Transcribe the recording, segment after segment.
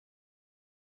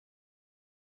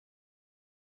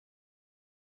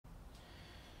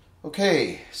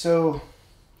Okay, so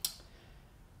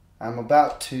I'm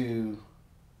about to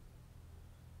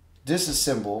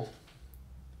disassemble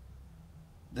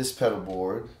this pedal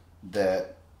board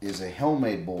that is a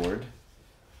homemade board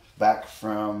back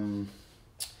from,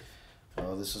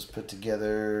 this was put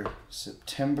together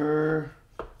September,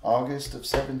 August of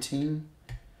 17,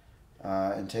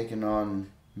 and taken on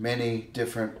many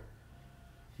different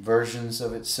versions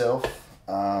of itself,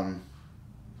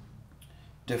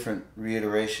 different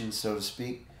reiterations, so to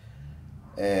speak,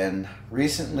 and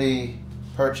recently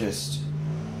purchased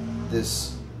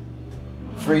this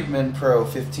Friedman Pro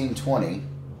 1520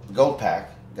 Gold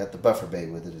Pack. Got the Buffer Bay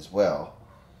with it as well.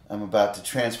 I'm about to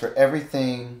transfer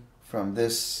everything from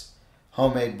this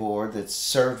homemade board that's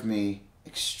served me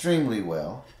extremely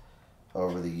well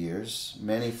over the years.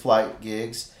 Many flight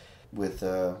gigs with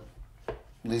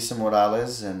Lisa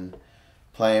Morales and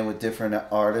playing with different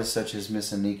artists such as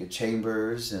Miss Anika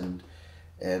Chambers and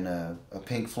a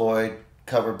Pink Floyd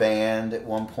cover band at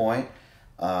one point.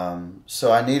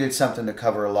 So I needed something to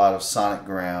cover a lot of sonic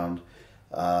ground,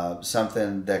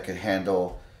 something that could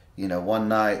handle, one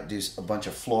night do a bunch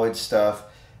of Floyd stuff,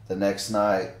 the next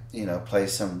night, play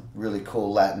some really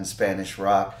cool Latin Spanish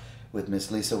rock with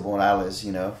Miss Lisa Morales,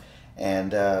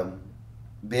 and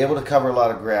be able to cover a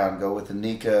lot of ground, go with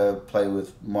Anika, play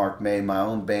with Mark May, my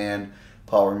own band,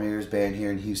 Paul Ramirez band here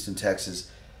in Houston,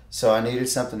 Texas. So I needed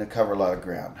something to cover a lot of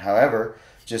ground. However,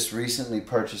 just recently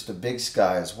purchased a Big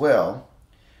Sky as well.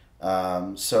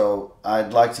 So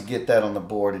I'd like to get that on the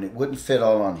board, and it wouldn't fit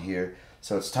all on here.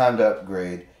 So it's time to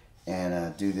upgrade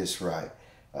and do this right,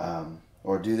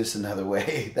 or do this another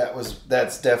way.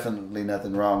 That's definitely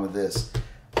nothing wrong with this.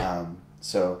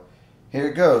 So here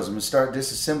it goes. I'm gonna start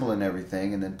disassembling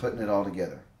everything and then putting it all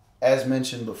together. As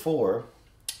mentioned before,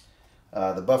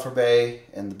 the Buffer Bay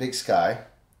and the Big Sky,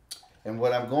 and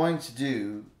what I'm going to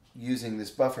do using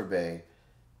this Buffer Bay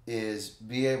is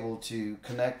be able to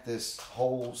connect this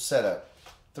whole setup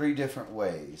 3 different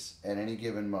ways at any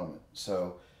given moment.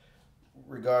 So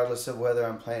regardless of whether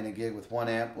I'm playing a gig with 1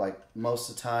 amp, like most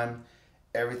of the time,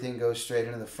 everything goes straight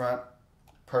into the front,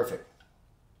 perfect.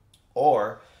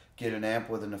 Or get an amp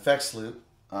with an effects loop,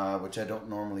 which I don't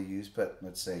normally use, but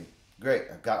let's say, great,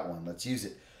 I've got one, let's use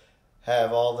it.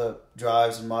 Have all the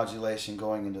drives and modulation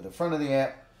going into the front of the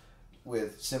amp,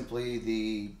 with simply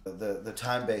the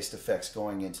time-based effects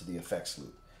going into the effects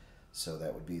loop. So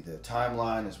that would be the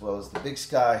timeline as well as the Big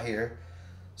Sky here.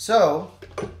 So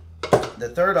the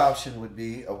third option would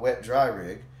be a wet-dry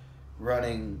rig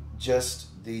running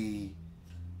just the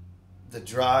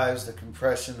drives, the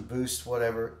compression, the boost,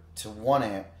 whatever, to 1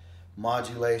 amp,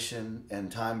 modulation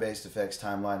and time-based effects,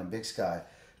 timeline and Big Sky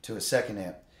to a 2nd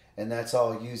amp. And that's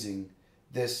all using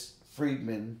this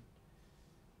Friedman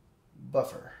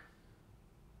buffer.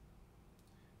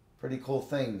 Pretty cool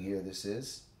thing here this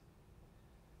is.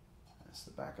 That's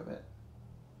the back of it.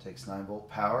 Takes 9-volt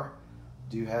power.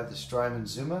 Do have the Strymon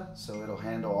Zuma, so it'll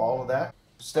handle all of that.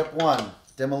 Step 1,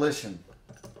 demolition.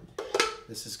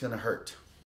 This is gonna hurt.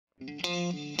 Isn't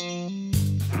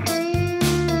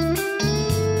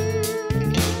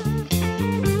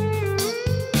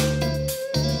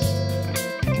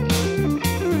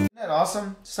that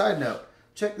awesome? Side note,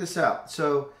 check this out.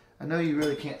 So I know you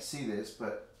really can't see this,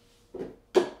 but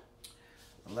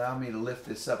allow me to lift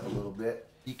this up a little bit.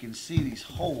 You can see these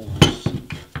holes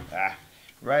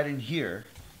right in here.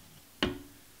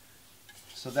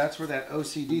 So that's where that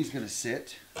OCD is going to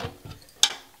sit.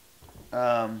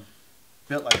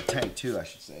 Built like a tank too, I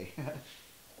should say.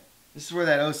 This is where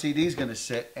that OCD is going to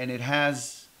sit, and it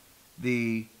has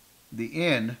the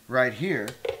end right here,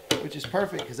 which is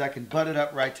perfect because I can butt it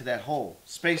up right to that hole.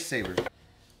 Space saver.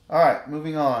 All right,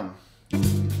 moving on.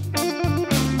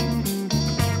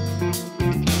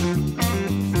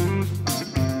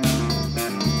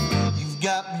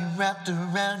 Wrapped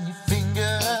around your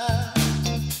finger,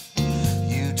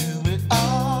 you do it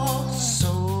all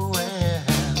so well.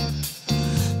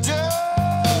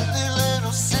 Dirty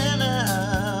little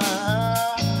sinner,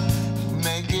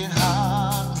 make it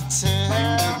hard to tell.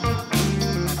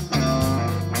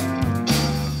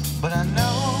 But I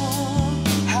know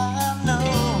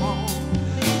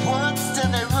once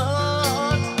down that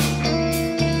road,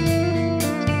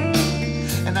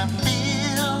 and I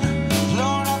feel,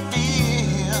 Lord, I feel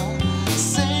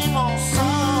same old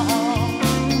song.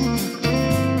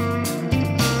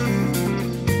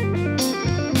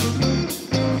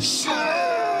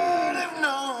 Should have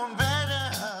known better.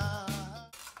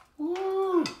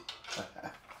 Woo.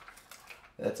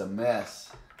 That's a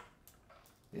mess,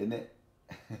 isn't it?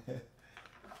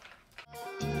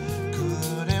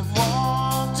 Could have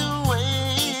walked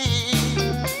away.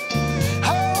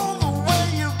 Oh, the way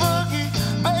you run.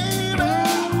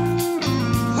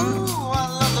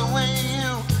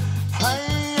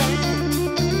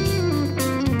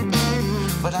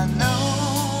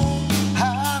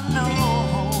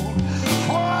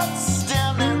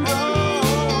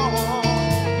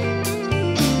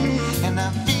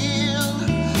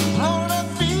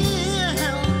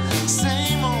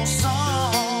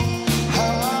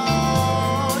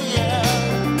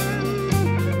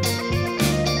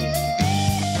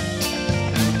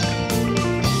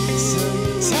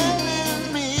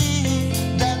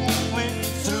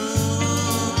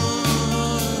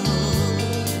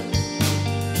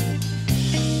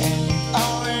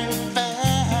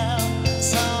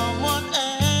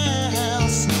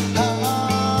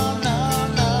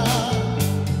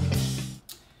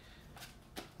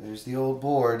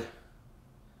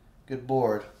 Good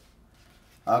board.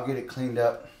 I'll get it cleaned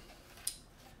up.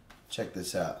 Check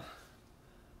this out.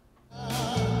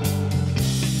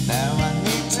 Now